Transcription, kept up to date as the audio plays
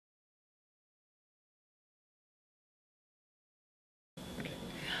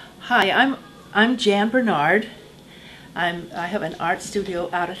Hi, I'm Jan Bernard. I have an art studio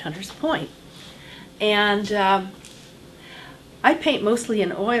out at Hunters Point, and I paint mostly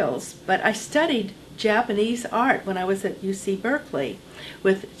in oils. But I studied Japanese art when I was at UC Berkeley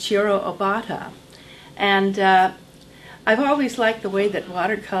with Chiro Obata, and I've always liked the way that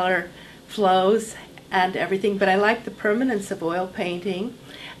watercolor flows and everything. But I like the permanence of oil painting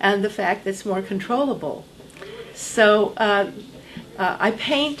and the fact that it's more controllable. So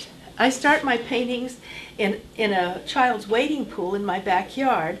I start my paintings in a child's wading pool in my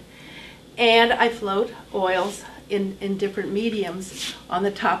backyard, and I float oils in different mediums on the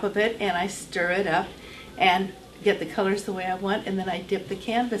top of it, and I stir it up and get the colors the way I want, and then I dip the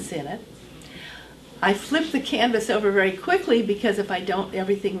canvas in it. I flip the canvas over very quickly because if I don't,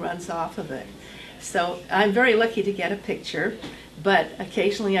 everything runs off of it. So I'm very lucky to get a picture, but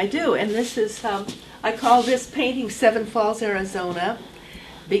occasionally I do. And this is, I call this painting Seven Falls, Arizona,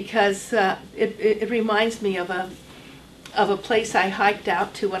 because it reminds me of a place I hiked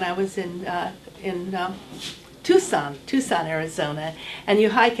out to when I was in Tucson, Arizona. And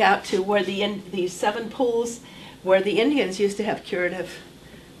you hike out to where these 7 pools where the Indians used to have curative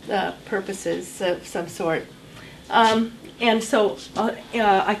purposes of some sort. And so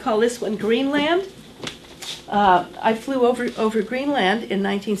I call this one Greenland. I flew over Greenland in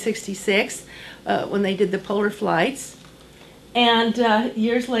 1966 when they did the polar flights. And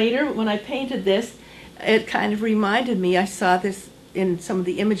years later, when I painted this, it kind of reminded me, I saw this in some of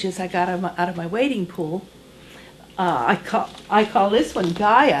the images I got out of my wading pool. I call this one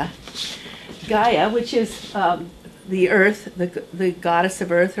Gaia. Gaia, which is the earth, the goddess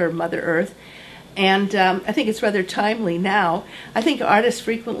of earth, or Mother Earth. And I think it's rather timely now. I think artists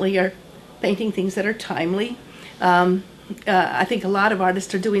frequently are painting things that are timely. I think a lot of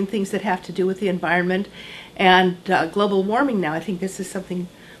artists are doing things that have to do with the environment and global warming now. I think this is something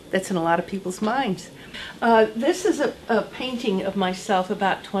that's in a lot of people's minds. This is a painting of myself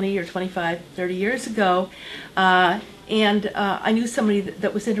about 20 or 25, 30 years ago. And I knew somebody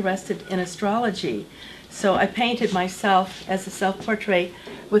that was interested in astrology. So I painted myself as a self-portrait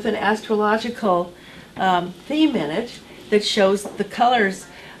with an astrological theme in it that shows the colors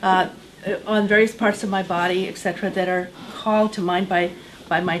on various parts of my body, etc., that are called to mind by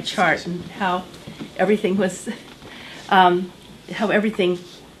my chart, and how everything was, how everything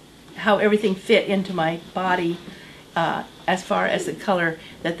fit into my body as far as the color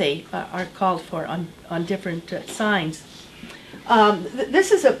that they are called for on different signs.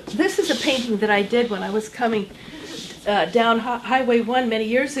 This is a painting that I did when I was coming down Highway 1 many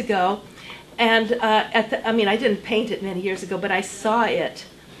years ago, and I mean, I didn't paint it many years ago, but I saw it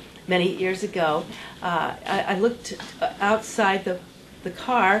many years ago. I looked outside the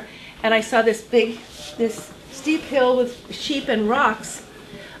car, and I saw this steep hill with sheep and rocks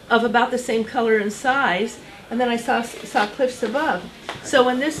of about the same color and size, and then I saw cliffs above. So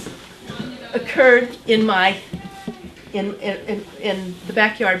when this occurred in my in the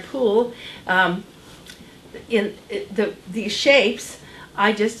backyard pool, these shapes,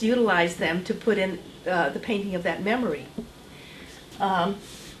 I just utilized them to put in the painting of that memory.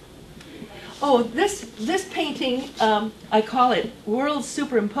 Oh, this painting, I call it Worlds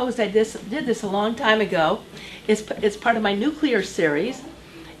Superimposed. I did this a long time ago. It's part of my nuclear series,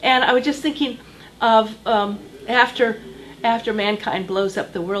 and I was just thinking of after mankind blows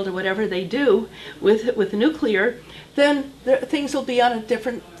up the world or whatever they do with nuclear, then things will be on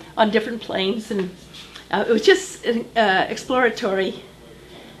different planes, and it was just an exploratory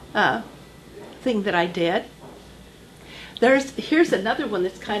thing that I did. Here's another one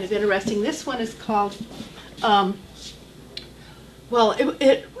that's kind of interesting. This one is called,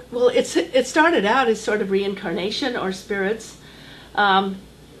 it started out as sort of reincarnation or spirits, and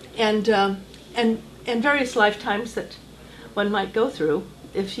various lifetimes that one might go through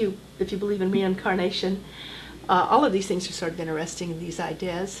if you believe in reincarnation. All of these things are sort of interesting, these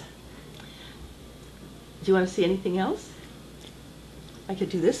ideas. Do you want to see anything else? I could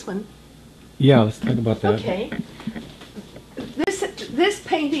do this one. Yeah, let's talk about that. Okay. This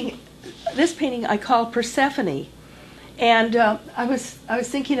painting I call Persephone, and I was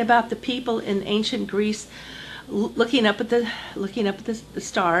thinking about the people in ancient Greece looking up at the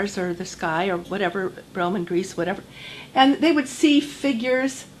stars or the sky or whatever, Roman Greece, whatever, and they would see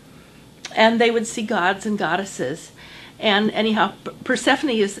figures, and they would see gods and goddesses. And anyhow,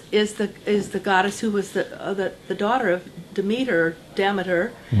 Persephone is the goddess who was the daughter of Demeter,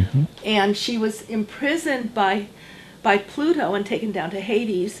 Mm-hmm. and she was imprisoned by Pluto and taken down to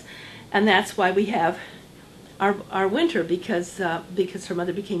Hades, and that's why we have our winter, because her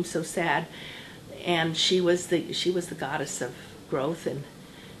mother became so sad, and she was the goddess of growth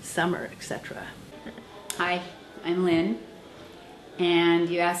summer, etc. Hi, I'm Lynn, and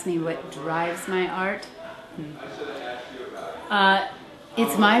you asked me what drives my art.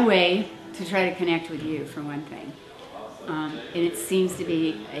 It's my way to try to connect with you, for one thing. And it seems to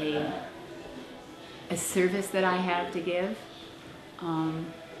be a service that I have to give.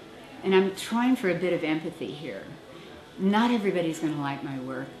 And I'm trying for a bit of empathy here. Not everybody's going to like my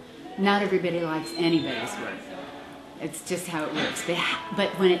work. Not everybody likes anybody's work. It's just how it works. But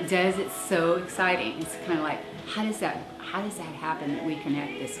when it does, it's so exciting. It's kind of like, how does that happen that we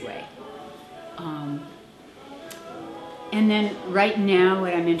connect this way? And then right now,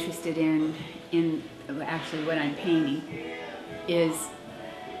 what I'm interested in actually what I'm painting, is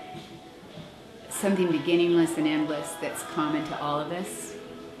something beginningless and endless that's common to all of us.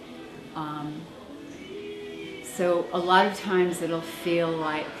 So a lot of times it'll feel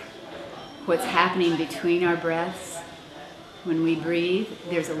like what's happening between our breaths. When we breathe,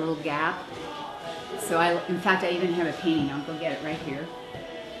 there's a little gap. So in fact, I even have a painting. I'll go get it right here.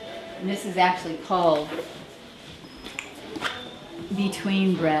 And this is actually called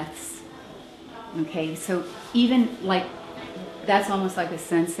Between Breaths. Okay, so even like, that's almost like a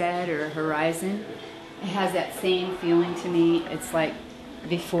sunset or a horizon. It has that same feeling to me. It's like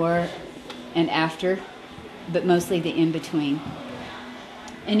before and after, but mostly the in-between.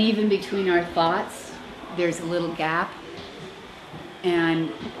 And even between our thoughts, there's a little gap.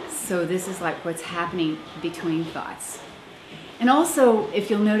 And so this is like what's happening between thoughts. And also, if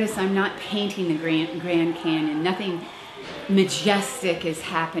you'll notice, I'm not painting the Grand Canyon. Nothing majestic is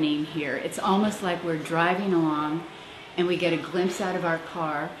happening here. It's almost like we're driving along and we get a glimpse out of our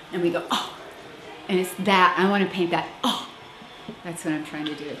car and we go, oh, and it's that, I want to paint that, oh, that's what I'm trying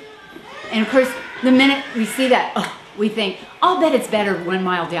to do. And of course, the minute we see that, oh, we think, I'll bet it's better 1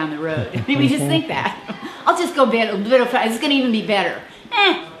 mile down the road. I mean, we just think that. I'll just go a little fast, it's going to even be better.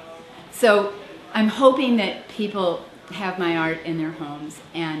 So I'm hoping that people have my art in their homes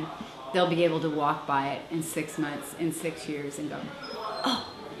and they'll be able to walk by it in 6 months, in 6 years and go,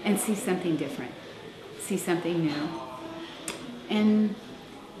 oh, and see something different, see something new, and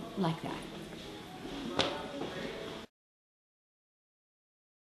like that.